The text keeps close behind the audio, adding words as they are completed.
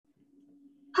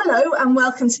Hello and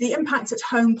welcome to the Impact at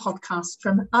Home podcast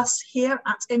from us here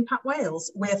at Impact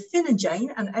Wales. We're Finn and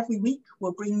Jane, and every week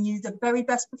we'll bring you the very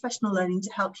best professional learning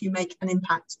to help you make an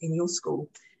impact in your school.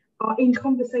 In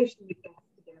conversation with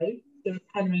us today is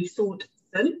Henry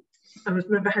Sauntson. I must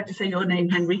remember how to say your name,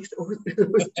 Henry, so it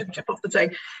was off the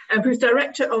tongue. Who's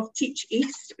Director of Teach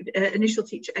East, Initial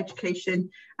Teacher Education,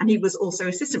 and he was also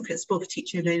Assistant Principal for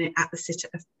Teaching and Learning at the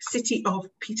City of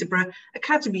Peterborough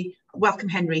Academy. Welcome,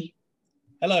 Henry.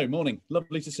 Hello, morning.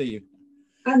 Lovely to see you.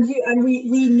 And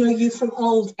we know you from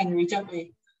old, Henry, don't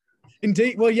we?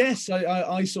 Indeed. Well, yes,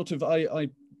 I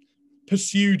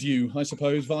pursued you, I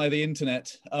suppose, via the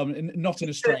internet, not in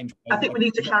a strange way. I think we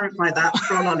need to clarify that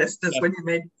for all our listeners when you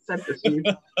made said pursued.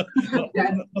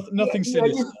 Nothing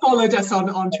silly. You followed us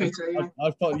on Twitter. Yeah.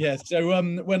 I've followed, yes. So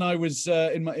when I was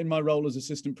in my role as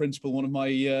assistant principal, one of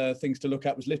my things to look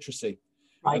at was literacy.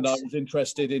 Right. And I was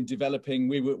interested in developing.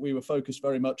 We were focused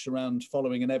very much around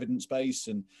following an evidence base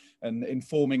and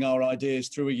informing our ideas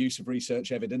through a use of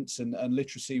research evidence, and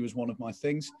literacy was one of my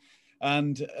things.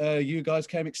 And you guys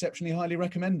came exceptionally highly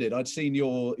recommended. I'd seen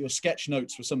your sketch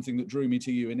notes were something that drew me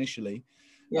to you initially,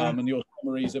 and your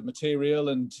summaries of material.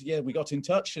 And yeah, we got in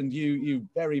touch, and you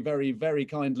very, very, very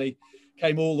kindly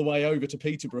came all the way over to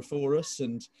Peterborough for us,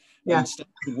 and started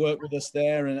to work with us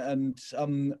there, and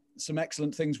some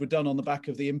excellent things were done on the back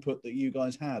of the input that you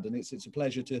guys had, and it's a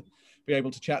pleasure to be able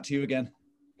to chat to you again.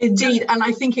 Indeed, and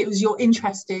I think it was your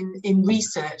interest in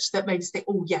research that made us think,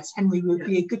 oh yes, Henry would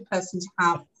be a good person to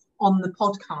have on the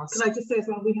podcast. Can I just say as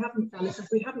well, we haven't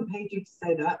paid you to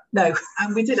say that. No.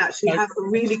 And we did actually have a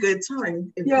really good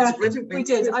time. We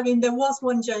did. I mean, there was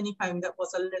one journey home that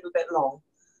was a little bit long.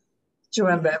 Do you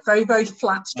remember? Very, very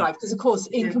flat drive. Because, of course,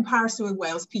 in comparison with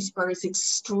Wales, Peterborough is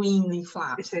extremely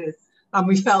flat. It is. And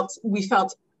we felt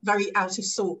very out of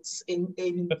sorts in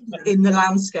the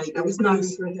landscape. It was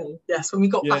nice. Yes, when we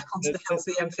got back onto the hills,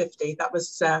 the M50, that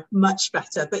was much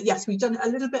better. But yes, we've done a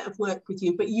little bit of work with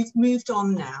you, but you've moved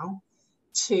on now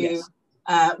to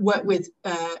work with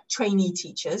trainee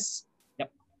teachers.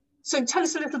 Yep. So tell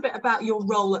us a little bit about your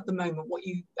role at the moment, what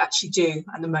you actually do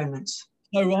at the moment.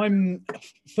 So I'm,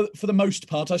 for the most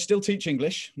part, I still teach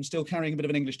English. I'm still carrying a bit of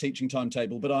an English teaching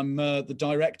timetable, but I'm the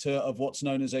director of what's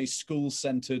known as a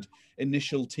school-centred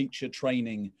initial teacher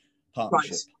training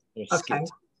partnership. Right.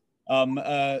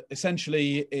 Okay.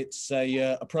 Essentially, it's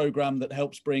a program that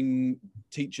helps bring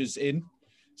teachers in.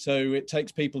 So it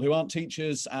takes people who aren't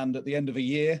teachers, and at the end of a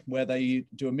year, where they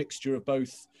do a mixture of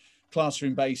both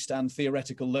classroom-based and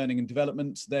theoretical learning and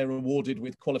development, they're awarded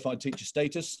with qualified teacher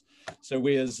status. So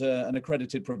we as an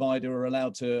accredited provider are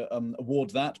allowed to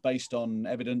award that based on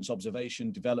evidence,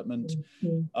 observation, development,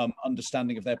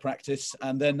 understanding of their practice,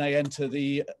 and then they enter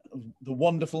the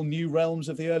wonderful new realms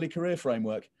of the early career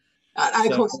framework.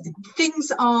 Of course,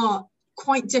 things are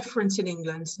quite different in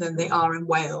England than they are in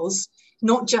Wales,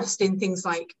 not just in things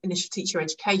like initial teacher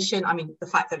education. I mean, the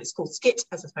fact that it's called SCIT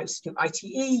as opposed to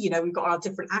ITE, we've got our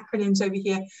different acronyms over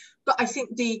here. But I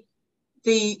think the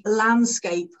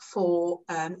landscape for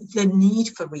the need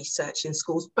for research in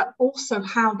schools, but also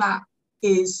how that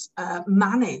is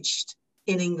managed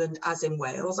in England as in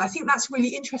Wales. I think that's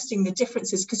really interesting, the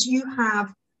differences, because you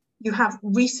have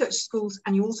research schools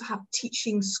and you also have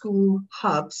teaching school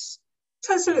hubs.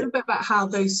 Tell us a little bit about how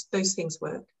those things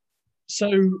work. So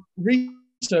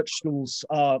research schools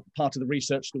are part of the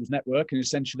Research Schools Network, and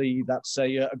essentially that's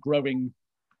a growing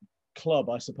club,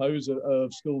 I suppose,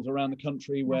 of schools around the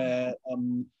country where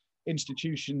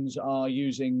institutions are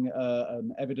using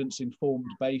an evidence-informed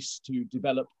base to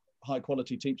develop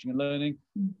high-quality teaching and learning,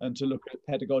 and to look at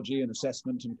pedagogy and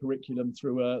assessment and curriculum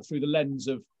through the lens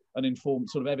of an informed,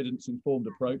 sort of evidence-informed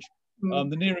approach.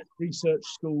 The nearest research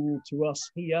school to us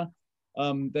here,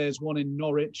 there's one in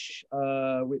Norwich,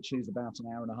 which is about an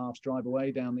hour and a half's drive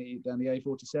away down the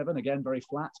A47. Again, very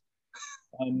flat.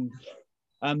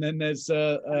 And then there's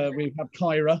we have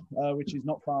Kyra, which is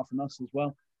not far from us as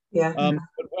well. Yeah.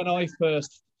 But when I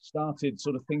first started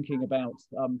sort of thinking about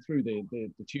through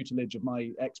the tutelage of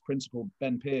my ex-principal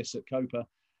Ben Pearce at Copa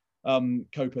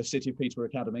City of Peterborough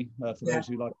Academy, for those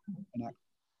who like an act.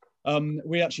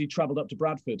 We actually travelled up to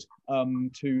Bradford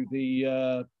to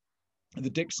the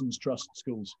Dixon's Trust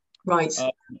schools, right,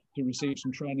 to receive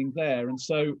some training there. And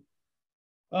so,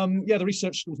 the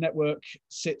Research Schools Network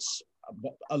sits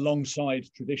alongside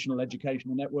traditional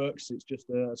educational networks. It's just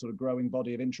a sort of growing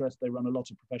body of interest. They run a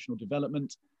lot of professional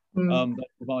development. They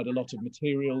provide a lot of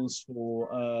materials for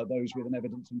those with an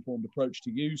evidence-informed approach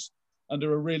to use, and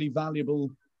are a really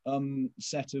valuable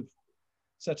set of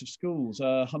schools.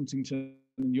 Huntington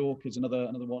York is another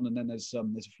one, and then there's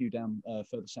a few down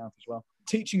further south as well.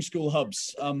 Teaching school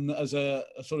hubs as a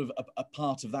sort of a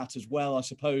part of that as well, I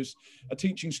suppose. A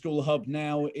teaching school hub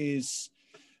now is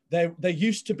there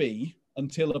used to be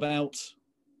until about,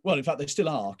 well, in fact, they still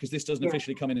are, because this doesn't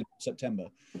officially come in September,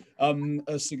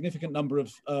 a significant number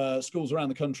of schools around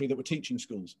the country that were teaching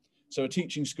schools. So a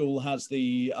teaching school has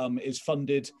is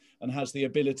funded and has the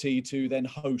ability to then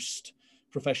host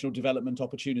professional development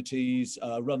opportunities,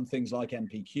 run things like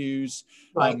NPQs,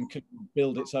 could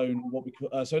build its own,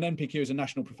 so an NPQ is a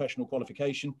national professional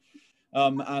qualification.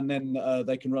 And then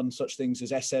they can run such things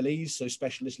as SLEs, so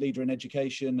Specialist Leader in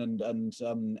Education, and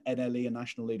NLE, a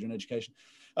National Leader in Education.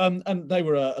 And they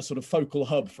were a sort of focal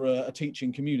hub for a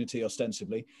teaching community,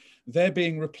 ostensibly. They're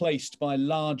being replaced by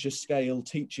larger scale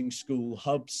teaching school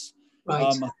hubs.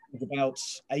 About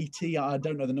 80, I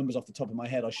don't know the numbers off the top of my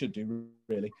head, I should do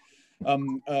really,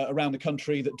 around the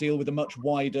country that deal with a much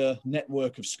wider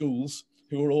network of schools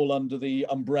who are all under the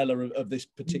umbrella of this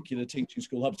particular teaching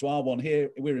school hub. So our one here,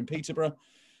 we're in Peterborough.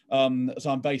 So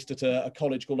I'm based at a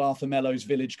college called Arthur Mellows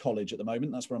Village College at the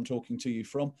moment. That's where I'm talking to you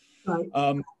from,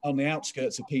 on the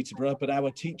outskirts of Peterborough. But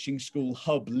our teaching school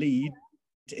hub lead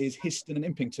is Histon and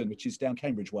Impington, which is down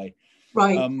Cambridge way.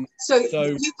 So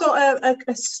you've got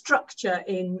a structure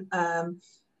in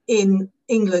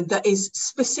England that is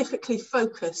specifically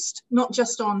focused not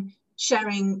just on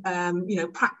sharing,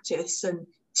 practice and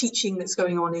teaching that's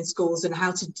going on in schools and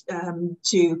how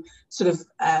to sort of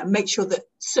make sure that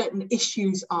certain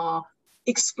issues are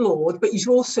explored, but you've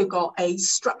also got a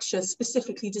structure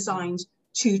specifically designed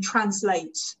to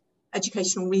translate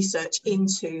educational research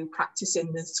into practice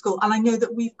in the school. And I know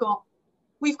that we've got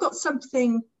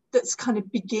something that's kind of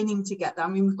beginning to get there. I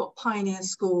mean, we've got pioneer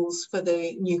schools for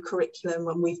the new curriculum,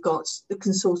 and we've got the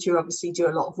consortia obviously do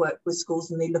a lot of work with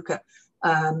schools, and they look at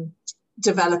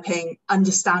developing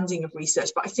understanding of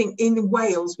research. But I think in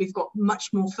Wales, we've got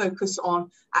much more focus on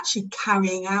actually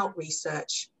carrying out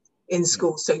research in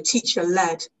schools. So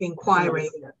teacher-led inquiry.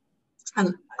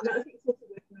 And I think it's also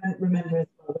worth remembering as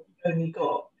well that we've only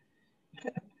got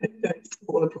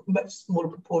much smaller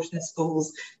proportion of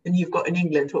schools than you've got in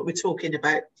England. What we're talking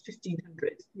about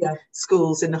 1,500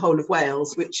 schools in the whole of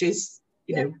Wales, which is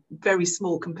very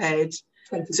small compared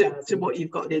to what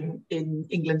you've got in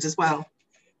England as well.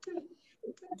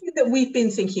 Something that we've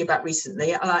been thinking about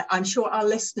recently, and I'm sure our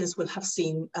listeners will have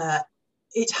seen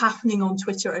it happening on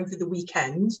Twitter over the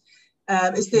weekend,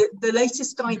 is the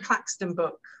latest Guy Claxton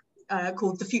book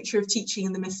called The Future of Teaching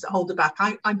and the Myths That Hold It Back.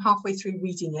 I'm halfway through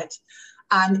reading it,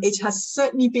 and it has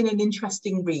certainly been an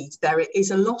interesting read. There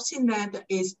is a lot in there that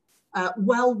is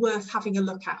well worth having a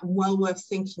look at and well worth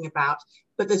thinking about,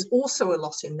 but there's also a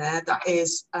lot in there that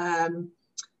is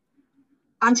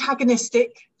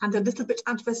antagonistic and a little bit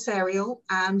adversarial,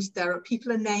 and there are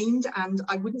people are named, and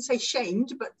I wouldn't say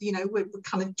shamed, but we're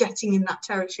kind of getting in that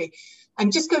territory.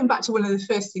 And just going back to one of the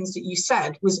first things that you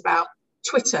said was about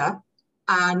Twitter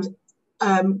and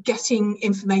getting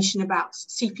information about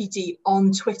CPD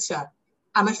on Twitter.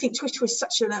 And I think Twitter is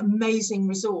such an amazing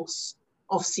resource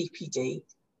of CPD,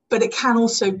 but it can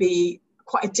also be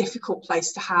quite a difficult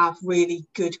place to have really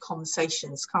good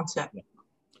conversations, can't it?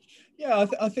 Yeah,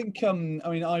 I think. I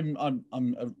mean,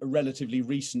 I'm a relatively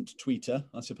recent tweeter,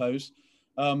 I suppose,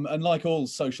 and like all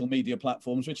social media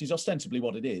platforms, which is ostensibly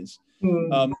what it is,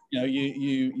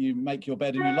 you make your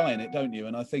bed and you lie in it, don't you?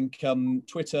 And I think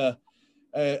Twitter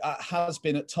has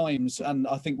been at times, and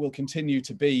I think will continue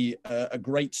to be a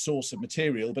great source of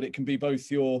material, but it can be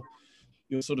both your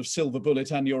sort of silver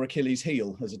bullet and your Achilles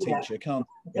heel as a teacher, can't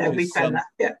it? Yeah, we found that.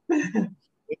 Yeah.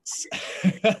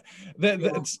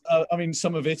 I mean,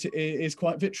 some of it is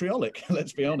quite vitriolic,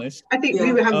 let's be honest. I think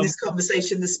we were having this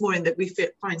conversation this morning that we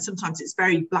find sometimes it's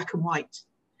very black and white.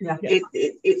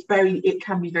 It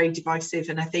can be very divisive,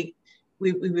 and I think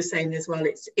we were saying as well,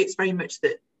 it's very much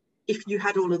that if you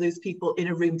had all of those people in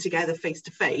a room together face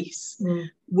to face,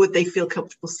 would they feel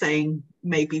comfortable saying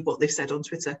maybe what they said on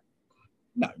Twitter?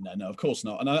 No, of course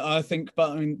not. And I think,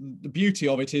 but I mean, the beauty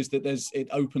of it is that it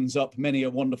opens up many a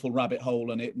wonderful rabbit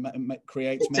hole, and it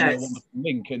creates many a wonderful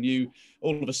link. And you,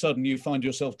 all of a sudden, you find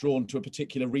yourself drawn to a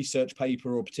particular research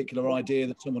paper or a particular idea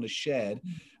that someone has shared,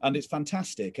 and it's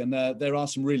fantastic. And there are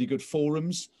some really good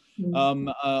forums.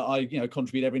 I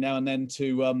contribute every now and then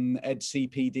to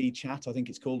EdCPD chat, I think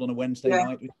it's called, on a Wednesday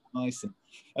night, which is nice,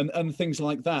 and things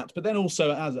like that. But then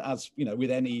also, as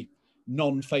with any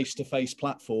non-face-to-face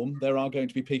platform, there are going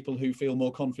to be people who feel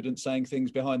more confident saying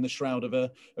things behind the shroud of a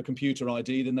computer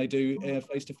ID than they do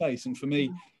face-to-face. And for me,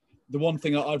 the one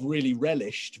thing I've really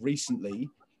relished recently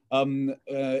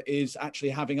is actually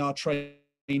having our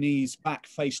trainees back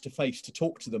face-to-face to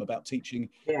talk to them about teaching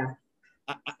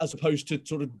as opposed to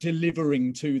sort of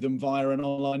delivering to them via an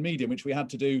online medium, which we had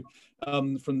to do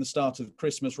from the start of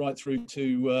Christmas right through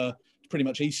to pretty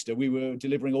much Easter. We were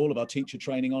delivering all of our teacher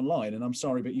training online, and I'm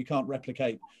sorry, but you can't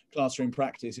replicate classroom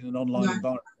practice in an online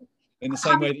environment in the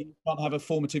same way that you can't have a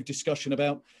formative discussion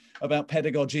about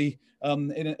pedagogy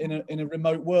in a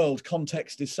remote world.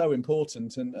 Context is so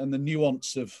important, and the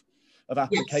nuance of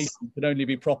application can only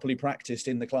be properly practiced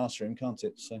in the classroom, can't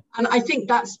it? So, and I think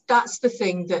that's the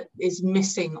thing that is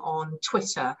missing on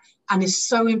Twitter, and is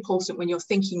so important when you're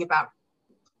thinking about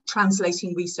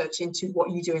translating research into what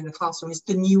you do in the classroom, is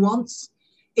the nuance.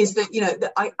 Is that, you know,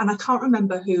 that I can't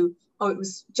remember who, it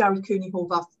was Jared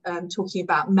Cooney-Horvath talking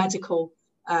about medical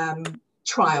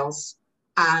trials,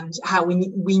 and how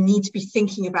we need to be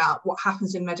thinking about what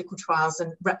happens in medical trials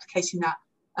and replicating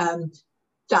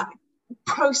that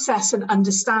process and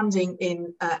understanding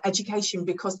in education,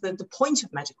 because the point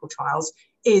of medical trials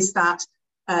is that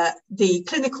the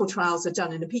clinical trials are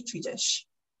done in a petri dish,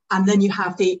 and then you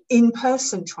have the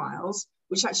in-person trials,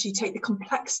 which actually take the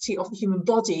complexity of the human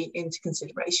body into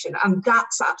consideration. And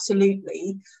that's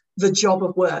absolutely the job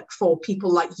of work for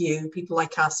people like you, people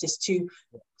like us, is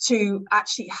to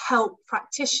actually help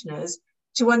practitioners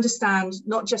to understand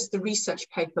not just the research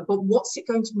paper, but what's it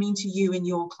going to mean to you in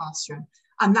your classroom.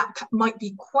 And that might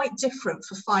be quite different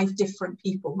for 5 different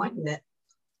people, mightn't it?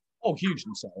 Oh,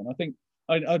 hugely so. And I think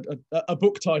a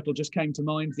book title just came to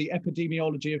mind, The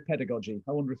Epidemiology of Pedagogy.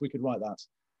 I wonder if we could write that.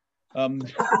 Oh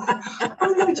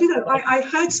no, do you know, I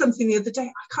heard something the other day,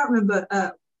 I can't remember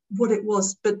what it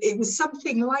was, but it was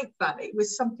something like that. It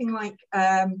was something like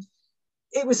the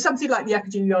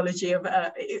epidemiology of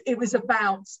it was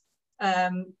about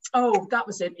that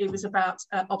was it. It was about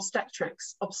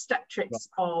obstetrics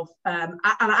of and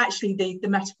actually the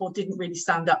metaphor didn't really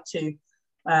stand up to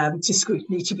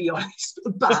scrutiny, to be honest,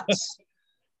 but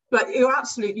you're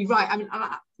absolutely right. I mean,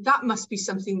 that must be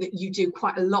something that you do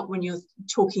quite a lot when you're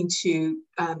talking to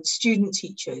student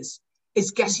teachers,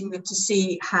 is getting them to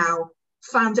see how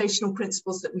foundational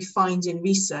principles that we find in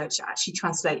research actually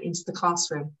translate into the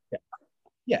classroom. Yeah.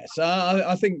 Yes,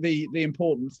 I think the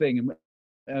important thing,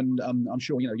 and I'm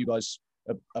sure you guys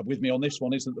are with me on this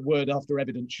one, is that the word after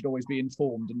evidence should always be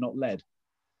informed and not led.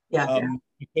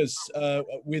 Because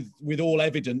with all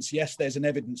evidence, yes, there's an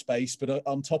evidence base, but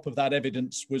on top of that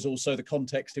evidence was also the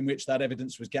context in which that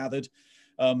evidence was gathered,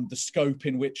 the scope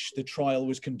in which the trial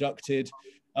was conducted,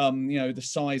 the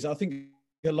size. I think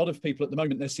a lot of people at the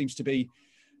moment, there seems to be,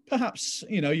 perhaps,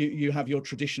 you have your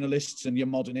traditionalists and your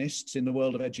modernists in the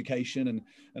world of education,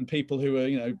 and people who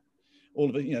are, all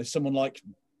of it, someone like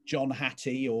John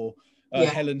Hattie or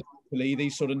Helen,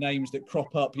 these sort of names that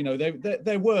crop up,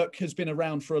 their work has been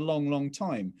around for a long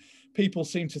time. People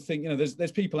seem to think,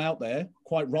 there's people out there,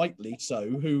 quite rightly so,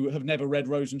 who have never read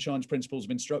Rosenshine's Principles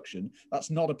of Instruction. That's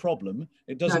not a problem.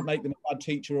 It doesn't make them a bad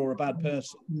teacher or a bad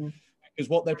person. Because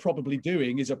what they're probably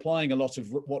doing is applying a lot of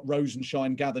what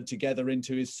Rosenshine gathered together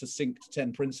into his succinct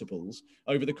 10 principles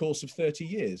over the course of 30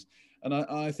 years. And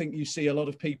I think you see a lot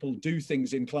of people do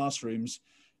things in classrooms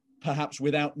perhaps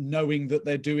without knowing that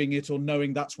they're doing it, or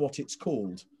knowing that's what it's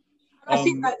called. I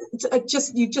think that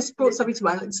you just brought something to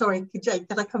mind. Sorry, Jake,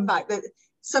 can I come back? That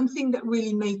something that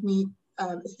really made me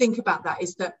think about that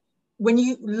is that when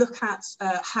you look at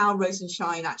how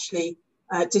Rosenshine actually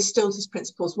distilled his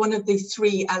principles, one of the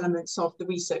 3 elements of the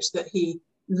research that he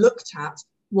looked at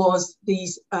was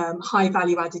these high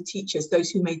value added teachers,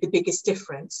 those who made the biggest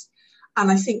difference. And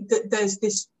I think that there's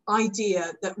this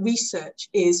idea that research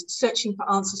is searching for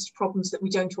answers to problems that we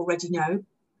don't already know.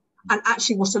 And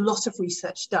actually what a lot of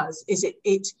research does is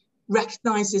it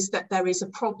recognizes that there is a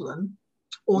problem,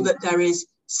 or that there is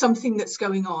something that's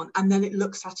going on, and then it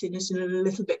looks at it in a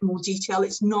little bit more detail.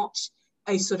 It's not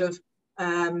a sort of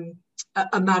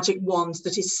a magic wand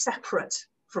that is separate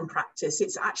from practice.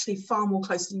 It's actually far more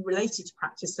closely related to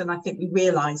practice than I think we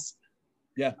realize.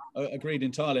 Yeah, agreed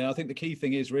entirely. And I think the key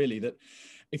thing is really that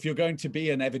if you're going to be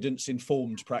an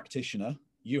evidence-informed practitioner,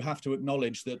 you have to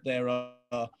acknowledge that there are,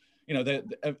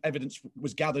 the evidence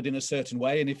was gathered in a certain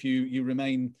way, and if you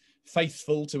remain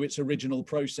faithful to its original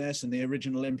process and the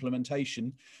original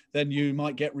implementation, then you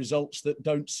might get results that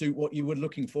don't suit what you were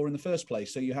looking for in the first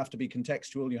place. So you have to be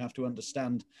contextual. You have to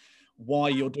understand why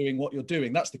you're doing what you're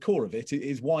doing. That's the core of it,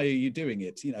 is why are you doing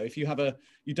it? If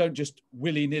you don't just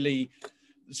willy-nilly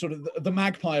sort of the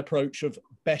magpie approach of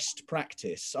best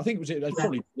practice. I think it was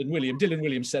probably Dylan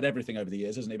Williams said everything over the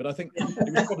years, hasn't he? But I think it was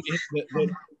probably him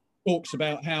that talks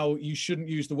about how you shouldn't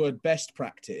use the word best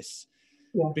practice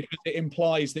because it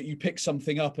implies that you pick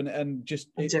something up and just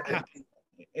it happens.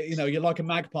 you know, you're like a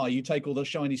magpie. You take all the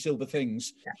shiny silver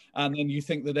things, and then you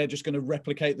think that they're just going to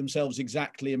replicate themselves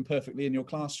exactly and perfectly in your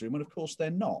classroom. And of course,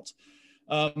 they're not.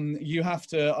 You have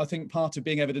to, I think part of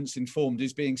being evidence informed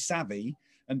is being savvy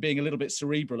and being a little bit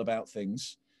cerebral about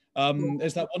things.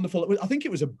 There's that wonderful, I think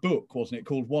it was a book, wasn't it,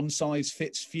 called One Size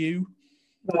Fits Few?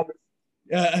 Right.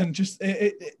 And just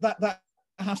that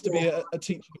has to be a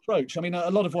teaching approach. I mean,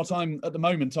 a lot of what I'm at the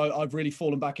moment, I've really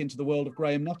fallen back into the world of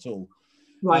Graham Nuttall.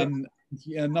 Right. And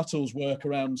Nuttall's work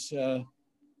around, you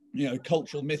know,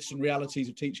 cultural myths and realities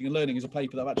of teaching and learning is a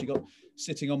paper that I've actually got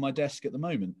sitting on my desk at the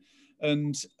moment.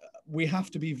 And we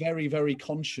have to be very, very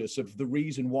conscious of the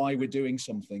reason why we're doing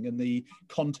something and the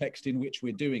context in which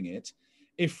we're doing it,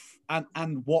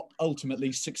 and what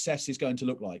ultimately success is going to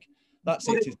look like. That's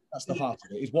it. That's the heart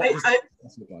of it. Is what does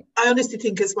success look like? I honestly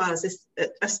think, as well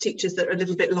as teachers that are a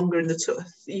little bit longer in the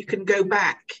tooth, you can go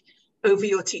back over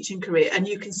your teaching career and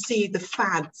you can see the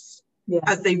fads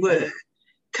as they were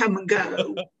come and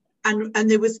go. And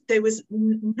there was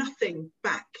nothing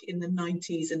back in the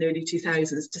 90s and early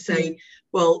 2000s to say,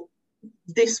 well,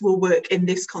 this will work in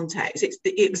this context.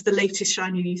 It was the latest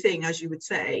shiny new thing, as you would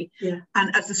say. Yeah.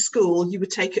 And as a school, you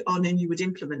would take it on and you would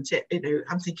implement it. You know,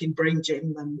 I'm thinking brain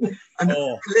gym and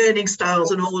learning styles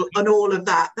and all of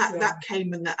that. That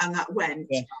came and that went.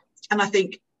 Yeah. And I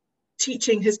think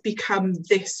teaching has become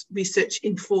this research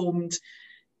informed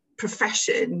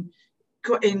profession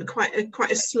in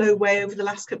quite a slow way over the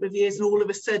last couple of years, and all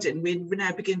of a sudden we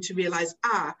now begin to realise,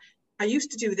 I used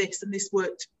to do this and this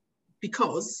worked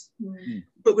because,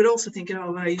 but we're also thinking,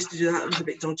 oh, well, I used to do that, it was a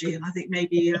bit dodgy, and I think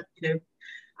maybe you know,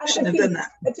 I shouldn't have done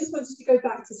that. I just wanted to go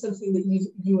back to something that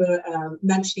you were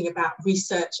mentioning about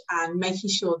research and making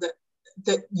sure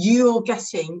that you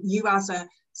as a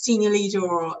senior leader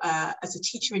or as a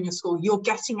teacher in your school, you're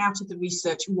getting out of the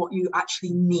research what you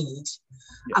actually need.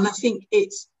 Yes. And I think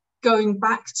it's going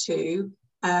back to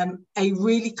a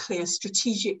really clear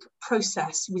strategic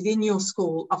process within your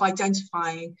school of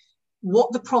identifying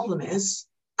what the problem is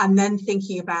and then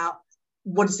thinking about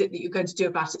what is it that you're going to do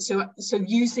about it. So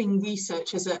using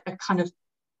research as a kind of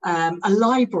a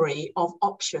library of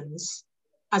options,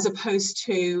 as opposed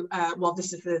to, well,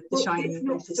 this is the shiny. It's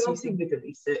not starting with the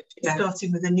research, it's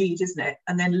starting with a need, isn't it?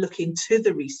 And then looking to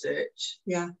the research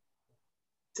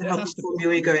to help inform you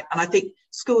where you're going. And I think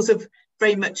schools have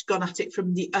very much gone at it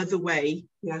from the other way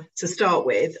to start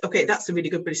with. Okay, that's a really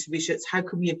good bit of research. How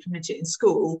can we implement it in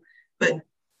school? But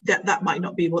that might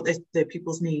not be what their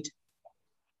pupils need.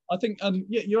 I think,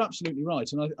 you're absolutely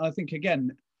right. And I think,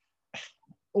 again,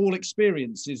 all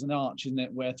experience is an arch, isn't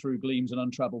it, where through gleams an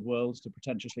untravelled worlds, to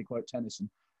pretentiously quote Tennyson.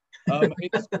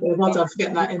 It's to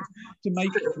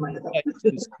make as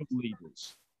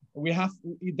leaders.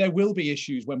 There will be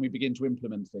issues when we begin to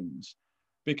implement things,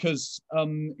 because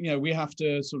you know, we have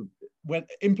to when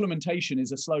implementation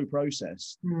is a slow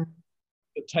process.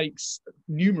 It takes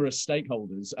numerous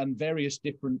stakeholders and various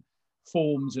different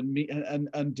forms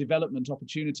and development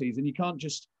opportunities, and you can't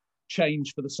just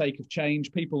change for the sake of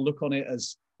change. People look on it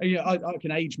as, you know, I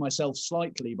can age myself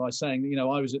slightly by saying that, you know,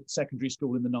 I was at secondary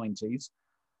school in the 90s,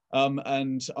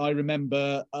 and I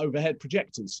remember overhead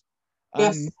projectors,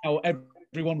 and how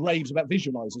everyone raves about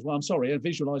visualizers. Well, I'm sorry, a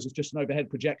visualizer is just an overhead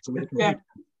projector with a computer.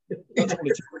 That's all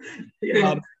it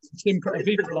is. Simple. A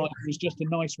visualizer is just a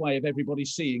nice way of everybody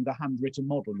seeing the handwritten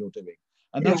model you're doing,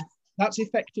 and that's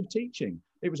effective teaching.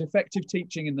 It was effective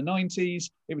teaching in the 90s.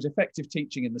 It was effective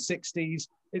teaching in the 60s.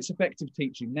 It's effective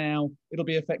teaching now. It'll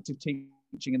be effective teaching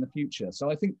in the future. So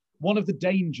I think one of the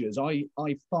dangers I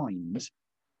find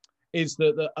is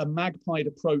that a magpied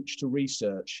approach to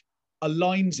research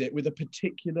aligns it with a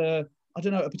particular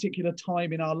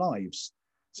time in our lives.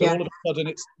 So all of a sudden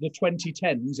it's the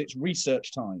 2010s, it's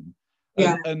research time.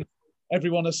 And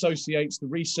everyone associates the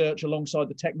research alongside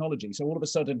the technology. So all of a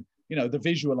sudden, you know, the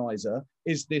visualizer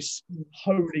is this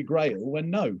holy grail, when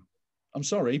no, I'm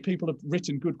sorry, people have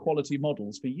written good quality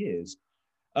models for years.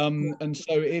 And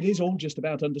so it is all just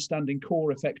about understanding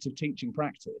core effective teaching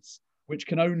practice, which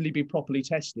can only be properly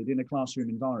tested in a classroom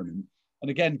environment. And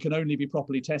again, can only be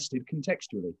properly tested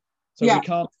contextually. So we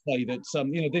can't say that,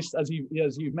 you know, this, as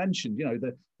you've mentioned, you know,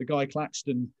 the Guy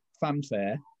Claxton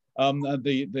fanfare,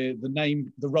 the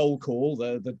name, the roll call,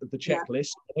 the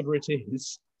checklist, whatever it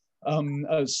is,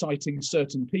 citing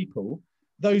certain people,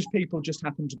 those people just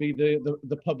happen to be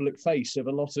the public face of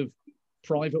a lot of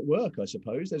private work, I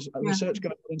suppose. There's research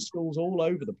going on in schools all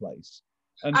over the place.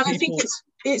 And I think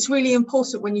it's really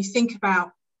important when you think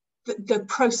about the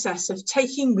process of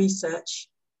taking research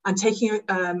and taking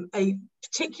a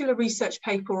particular research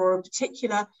paper or a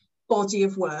particular body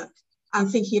of work and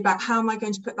thinking about how am I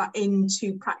going to put that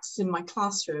into practice in my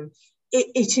classroom.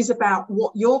 it is about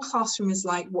what your classroom is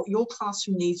like, what your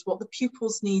classroom needs, what the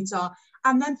pupils' needs are,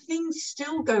 and then things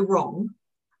still go wrong.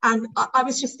 And I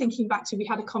was just thinking back to, we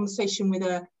had a conversation with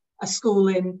a school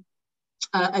in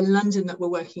London that we're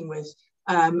working with,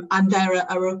 and they're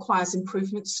a requires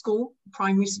improvement school,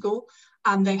 primary school,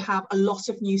 and they have a lot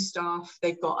of new staff.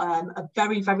 They've got a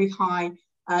very, very high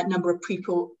number of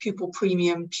pupil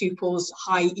premium pupils,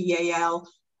 high EAL.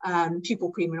 Pupil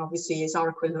premium obviously is our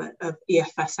equivalent of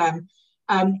EFSM.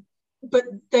 But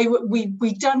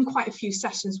we'd done quite a few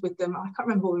sessions with them. I can't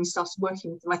remember when we started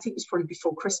working with them. I think it was probably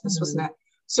before Christmas, wasn't it?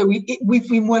 So we've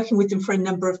been working with them for a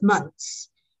number of months.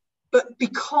 But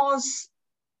because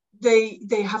they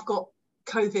have got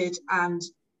COVID and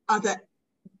other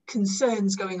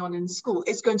concerns going on in school,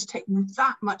 it's going to take them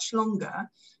that much longer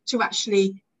to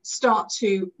actually start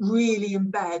to really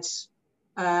embed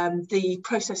the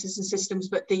processes and systems,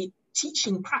 but the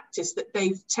teaching practice that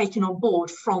they've taken on board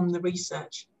from the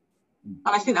research. And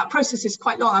I think that process is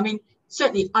quite long. I mean,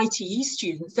 certainly ITE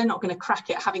students, they're not going to crack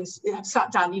it having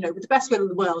sat down, you know, with the best will in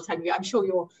the world, Henry. I'm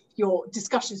sure your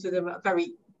discussions with them are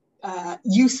very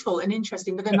useful and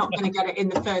interesting, but they're not going to get it in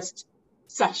the first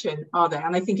session, are they?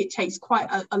 And I think it takes quite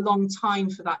a long time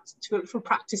for that for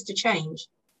practice to change.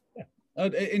 Yeah,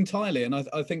 entirely. And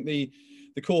I think the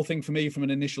core thing for me from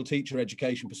an initial teacher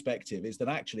education perspective is that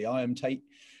actually I am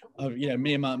you know,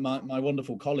 me and my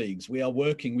wonderful colleagues, we are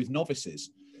working with novices.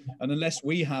 And unless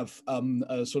we have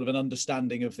a sort of an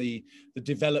understanding of the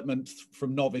development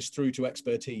from novice through to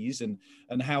expertise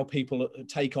and how people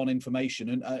take on information,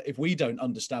 and if we don't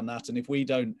understand that, and if we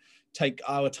don't take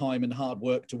our time and hard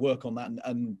work to work on that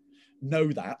and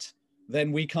know that,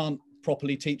 then we can't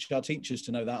properly teach our teachers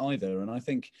to know that either. And I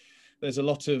think there's a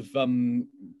lot of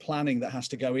planning that has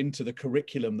to go into the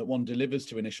curriculum that one delivers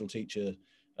to initial teacher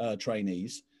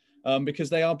trainees. Because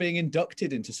they are being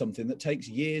inducted into something that takes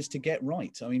years to get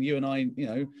right. I mean, you and I, you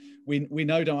know, we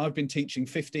know. I've been teaching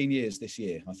 15 years this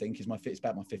year. I think it's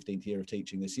about my 15th year of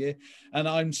teaching this year, and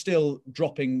I'm still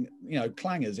dropping, you know,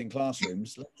 clangers in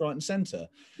classrooms left, right, and centre.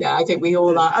 Yeah, I think we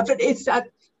all are. But it's and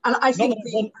I think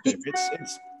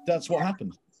it's that's what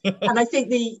happens. And I think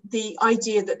the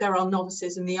idea that there are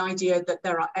novices and the idea that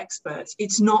there are experts,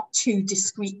 it's not two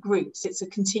discrete groups. It's a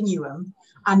continuum,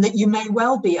 and that you may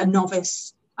well be a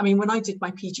novice. I mean, when I did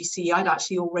my PGC, I'd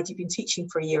actually already been teaching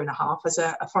for a year and a half as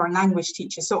a foreign language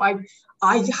teacher. So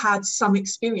I had some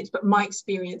experience, but my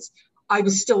experience, I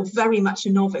was still very much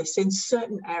a novice in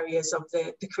certain areas of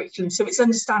the curriculum. So it's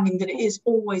understanding that it is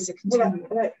always a continuum.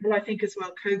 Well, I think as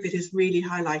well, COVID has really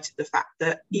highlighted the fact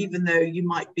that even though you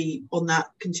might be on that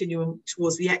continuum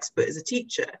towards the expert as a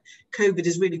teacher, COVID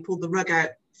has really pulled the rug out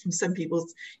from some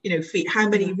people's, you know, feet. How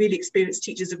many really experienced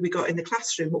teachers have we got in the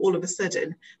classroom all of a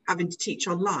sudden having to teach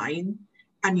online,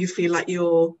 and you feel like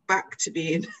you're back to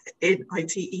being in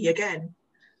ITE again?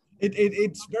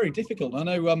 It's very difficult. I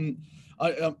know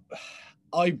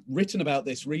I've written about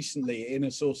this recently in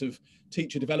a sort of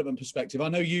teacher development perspective. I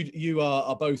know you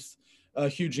are both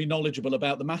hugely knowledgeable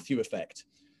about the Matthew effect,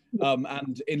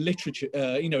 and in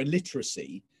literature, you know, in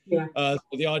literacy. Yeah.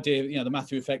 The idea, you know, the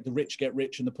Matthew effect, the rich get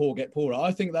rich and the poor get poorer.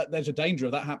 I think that there's a danger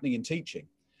of that happening in teaching.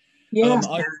 Yeah.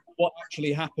 What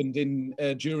actually happened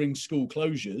during school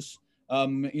closures,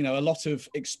 you know, a lot of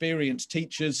experienced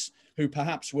teachers who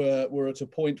perhaps were at a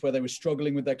point where they were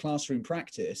struggling with their classroom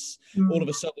practice, all of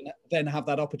a sudden then have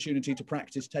that opportunity to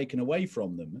practice taken away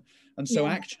from them. And so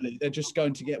actually they're just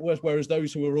going to get worse. Whereas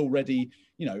those who are already,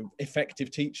 you know, effective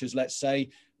teachers, let's say,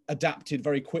 adapted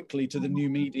very quickly to the new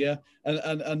media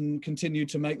and continued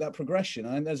to make that progression.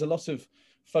 And there's a lot of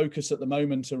focus at the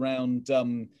moment around,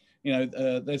 you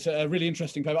know, there's a really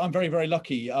interesting paper. I'm very, very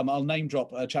lucky. I'll name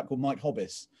drop a chap called Mike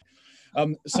Hobbis.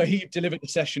 So he delivered a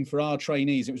session for our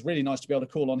trainees. It was really nice to be able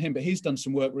to call on him, but he's done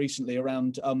some work recently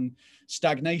around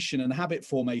stagnation and habit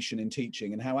formation in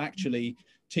teaching, and how actually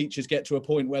teachers get to a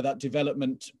point where that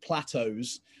development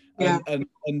plateaus.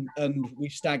 And we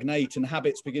stagnate and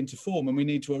habits begin to form, and we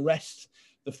need to arrest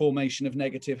the formation of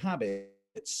negative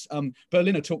habits.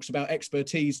 Berliner talks about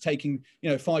expertise taking, you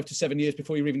know, 5 to 7 years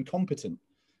before you're even competent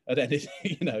at anything,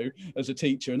 you know, as a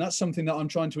teacher. And that's something that I'm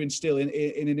trying to instill in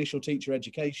initial teacher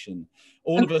education.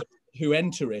 All of us who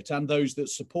enter it and those that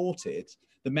support it,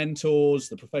 the mentors,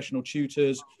 the professional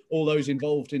tutors, all those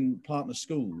involved in partner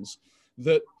schools,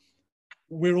 that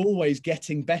we're always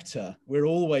getting better. We're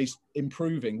always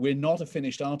improving. We're not a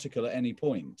finished article at any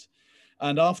point.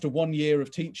 And after 1 year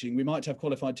of teaching, we might have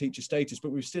qualified teacher status,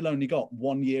 but we've still only got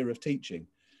 1 year of teaching.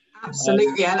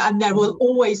 Absolutely. And there will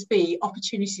always be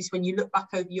opportunities when you look back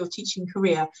over your teaching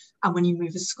career and when you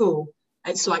move to school.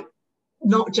 It's like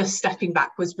not just stepping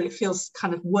backwards, but it feels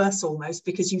kind of worse almost,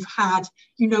 because you've had,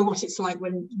 you know what it's like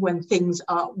when things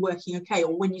are working okay,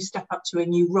 or when you step up to a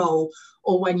new role,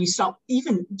 or when you start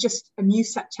even just a new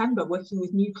September working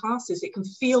with new classes. It can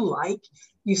feel like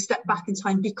you step back in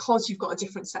time because you've got a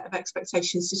different set of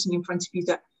expectations sitting in front of you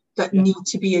that need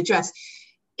to be addressed.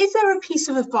 Is there a piece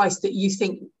of advice that you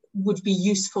think would be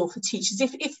useful for teachers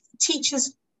if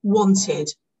teachers wanted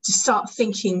to start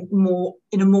thinking more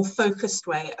in a more focused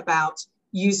way about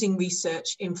using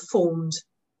research informed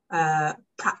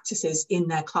practices in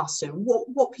their classroom?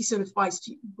 What piece of advice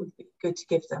would be good to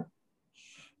give them?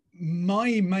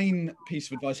 My main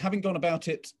piece of advice, having gone about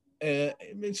it,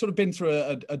 it's sort of been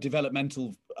through a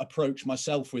developmental approach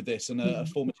myself with this, and a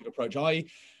formative approach. I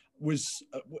was,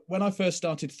 when I first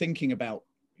started thinking about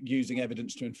using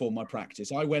evidence to inform my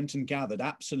practice, I went and gathered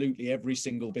absolutely every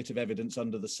single bit of evidence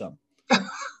under the sun.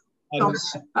 Gosh,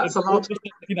 that's a lot.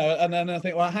 You know, and then I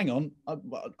think, well, hang on,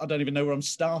 I don't even know where I'm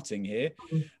starting here.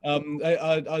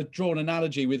 I draw an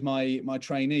analogy with my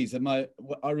trainees. That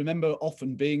I remember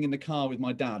often being in the car with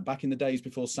my dad back in the days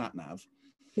before sat nav,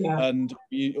 and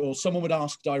or someone would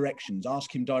ask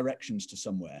him directions to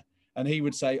somewhere, and he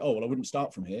would say, "Oh, well, I wouldn't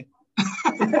start from here."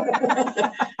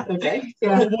 Okay.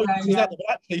 But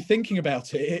actually thinking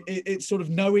about it, it's sort of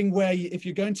knowing where if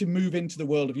you're going to move into the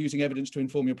world of using evidence to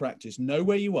inform your practice, know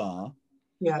where you are,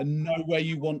 and know where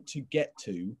you want to get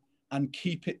to, and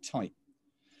keep it tight.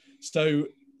 So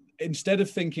instead of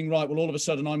thinking, right, well, all of a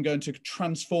sudden I'm going to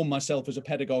transform myself as a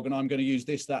pedagogue and I'm going to use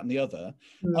this, that, and the other,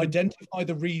 identify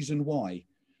the reason why.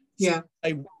 So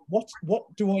say,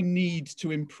 what do I need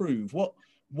to improve?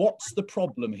 What's the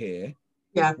problem here?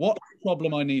 What's the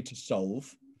problem I need to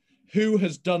solve? Who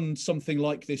has done something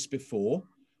like this before?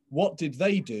 What did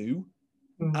they do?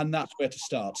 And that's where to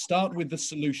start. Start with the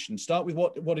solution. Start with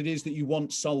what it is that you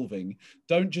want solving.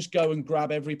 Don't just go and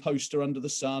grab every poster under the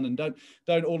sun, and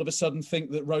don't all of a sudden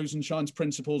think that Rosenshine's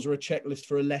principles are a checklist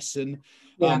for a lesson,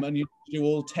 and you do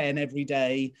all 10 every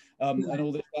day, and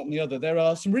all this, that, and the other. There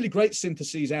are some really great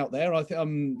syntheses out there. I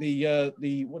think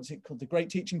the what's it called? The Great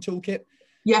Teaching Toolkit.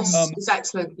 Yes, it's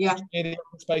excellent. Yeah. The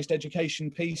evidence-based education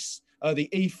piece, the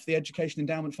EAF, the Education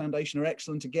Endowment Foundation, are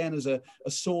excellent again as a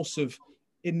source of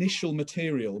initial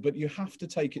material, but you have to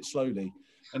take it slowly.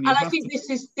 And I think this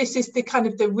is the kind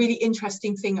of the really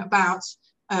interesting thing about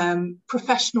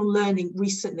professional learning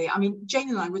recently. I mean, Jane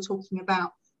and I were talking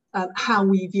about how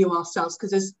we view ourselves,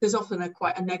 because there's often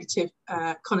quite a negative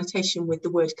connotation with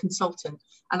the word consultant,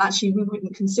 and actually we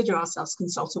wouldn't consider ourselves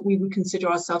consultant. We would consider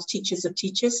ourselves teachers of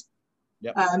teachers.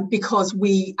 Because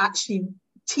we actually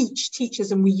teach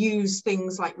teachers, and we use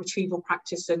things like retrieval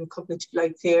practice and cognitive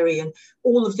load theory and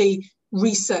all of the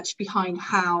research behind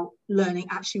how learning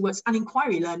actually works, and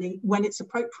inquiry learning when it's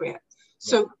appropriate.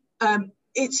 So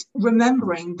it's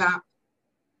remembering that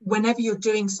whenever you're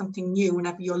doing something new,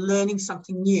 whenever you're learning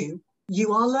something new,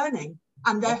 you are learning,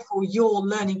 and therefore your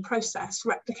learning process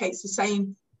replicates the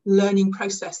same learning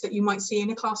process that you might see in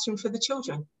a classroom for the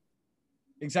children.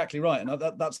 Exactly right. And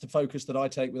that's the focus that I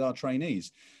take with our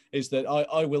trainees, is that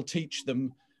I will teach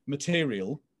them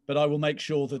material, but I will make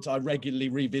sure that I regularly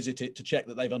revisit it to check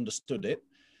that they've understood it.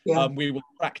 We will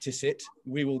practice it.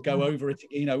 We will go over it,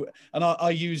 you know, and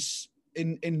I use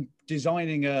in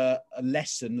designing a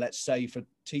lesson, let's say for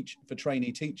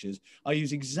trainee teachers, I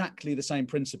use exactly the same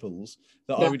principles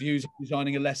that I would use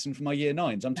designing a lesson for my year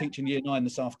 9s. I'm teaching year 9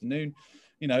 this afternoon.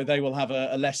 You know, they will have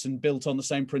a lesson built on the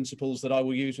same principles that I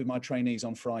will use with my trainees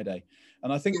on Friday.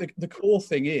 And I think the core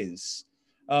thing is,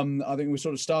 I think we're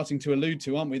sort of starting to allude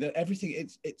to, aren't we, that everything,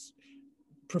 it's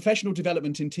professional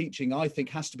development in teaching, I think,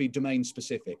 has to be domain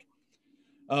specific.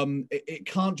 It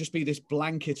can't just be this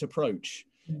blanket approach.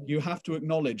 You have to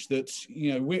acknowledge that,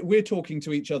 you know, we're talking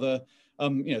to each other,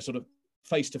 you know, sort of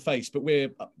face to face, but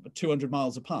we're 200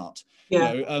 miles apart. You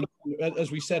know,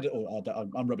 as we said,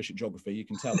 I'm rubbish at geography, you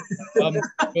can tell. But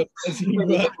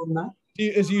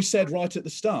as you said right at the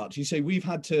start, you say you've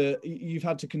had to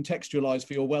contextualise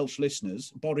for your Welsh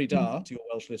listeners, Bore da to your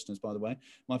Welsh listeners, by the way.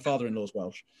 My father-in-law's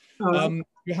Welsh.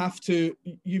 You've had to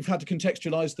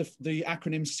contextualise the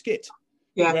acronym SCIT.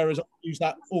 Whereas I use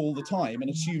that all the time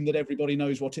and assume that everybody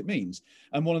knows what it means.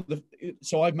 And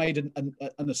so I've made an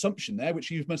assumption there, which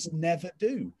you must never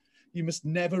do. You must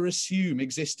never assume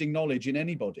existing knowledge in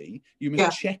anybody. You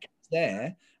must check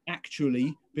there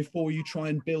actually before you try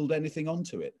and build anything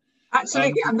onto it.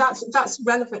 Absolutely, and that's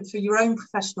relevant for your own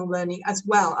professional learning as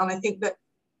well. And I think that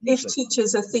if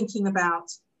teachers are thinking about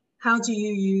how do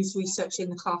you use research in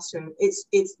the classroom, it's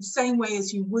the same way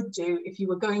as you would do if you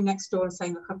were going next door and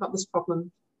saying, look, I've got this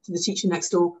problem to the teacher next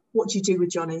door. What do you do with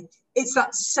Johnny? It's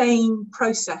that same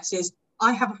process. Is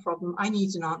I have a problem, I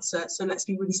need an answer, so let's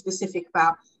be really specific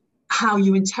about how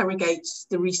you interrogate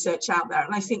the research out there.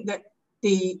 And I think that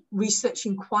the research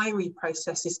inquiry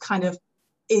process is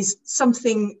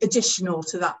something additional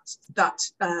to that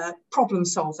problem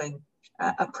solving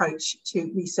approach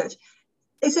to research.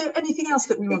 Is there anything else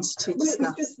that we wanted to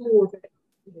discuss? It's just more of it,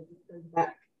 going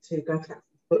back to Guy Clapton's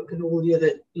book and all the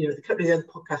other, the couple of the other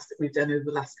podcasts that we've done over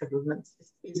the last couple of months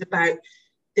is about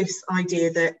this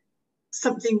idea that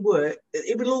something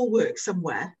it will all work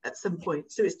somewhere at some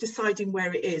point. So it's deciding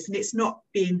where it is, and it's not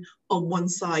being on one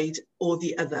side or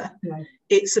the other. No.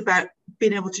 It's about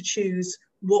being able to choose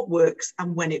what works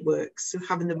and when it works. So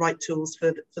having the right tools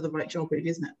for the right job, really,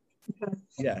 isn't it?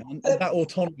 Yeah, and that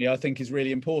autonomy, I think, is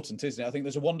really important, isn't it? I think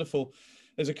there's a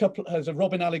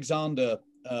Robin Alexander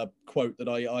quote that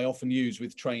I often use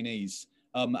with trainees.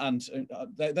 And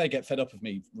they get fed up of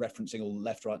me referencing all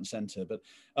left, right, and centre. But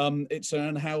it's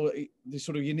around how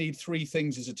you need three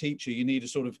things as a teacher. You need a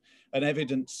sort of an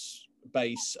evidence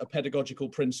base, a pedagogical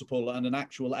principle, and an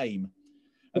actual aim.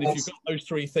 And if you've got those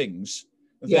three things,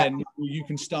 then you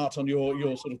can start on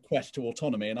your sort of quest to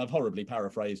autonomy. And I've horribly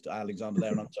paraphrased Alexander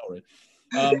there, and I'm sorry.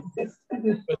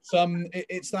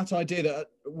 It's that idea that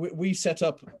we set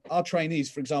up our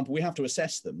trainees, for example. We have to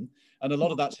assess them, and a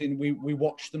lot of that's we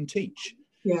watch them teach.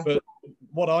 Yeah. But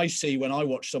what I see when I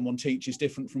watch someone teach is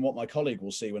different from what my colleague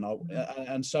will see when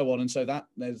and so on. And so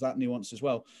there's that nuance as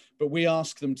well. But we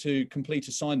ask them to complete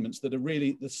assignments that are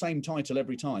really the same title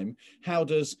every time. How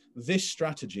does this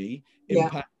strategy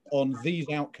impact on these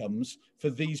outcomes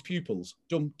for these pupils?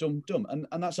 Dum, dum, dum. And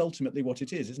that's ultimately what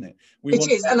it is, isn't it? It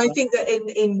is. And I think that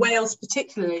in Wales,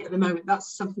 particularly at the moment,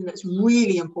 that's something that's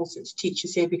really important to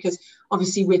teachers here, because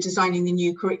obviously we're designing the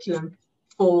new curriculum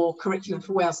for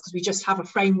Wales, because we just have a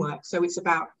framework. So it's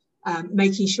about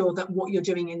making sure that what you're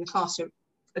doing in the classroom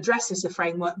addresses the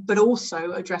framework, but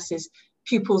also addresses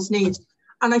pupils' needs.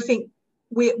 And I think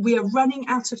we are running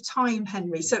out of time,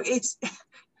 Henry. So it's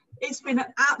been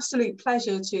an absolute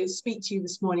pleasure to speak to you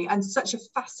this morning, and such a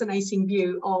fascinating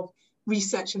view of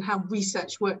research and how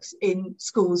research works in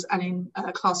schools and in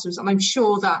classrooms. And I'm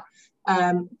sure that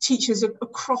teachers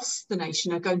across the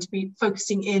nation are going to be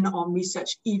focusing in on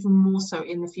research even more so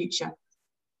in the future.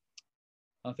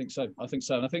 I think so.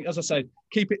 And I think, as I say,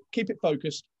 keep it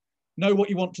focused. Know what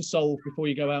you want to solve before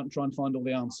you go out and try and find all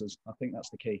the answers. I think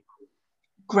that's the key.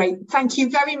 Great. Thank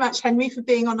you very much, Henry, for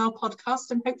being on our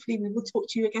podcast, and hopefully we will talk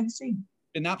to you again soon.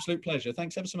 An absolute pleasure.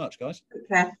 Thanks ever so much, guys.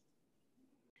 Okay.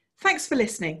 Thanks for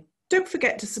listening. Don't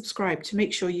forget to subscribe to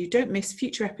make sure you don't miss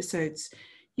future episodes.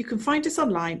 You can find us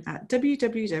online at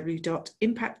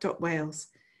www.impact.wales.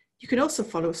 You can also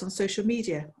follow us on social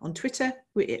media. On Twitter,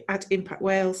 we're at Impact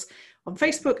Wales. On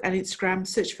Facebook and Instagram,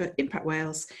 search for Impact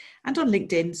Wales. And on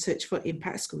LinkedIn, search for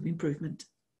Impact School Improvement.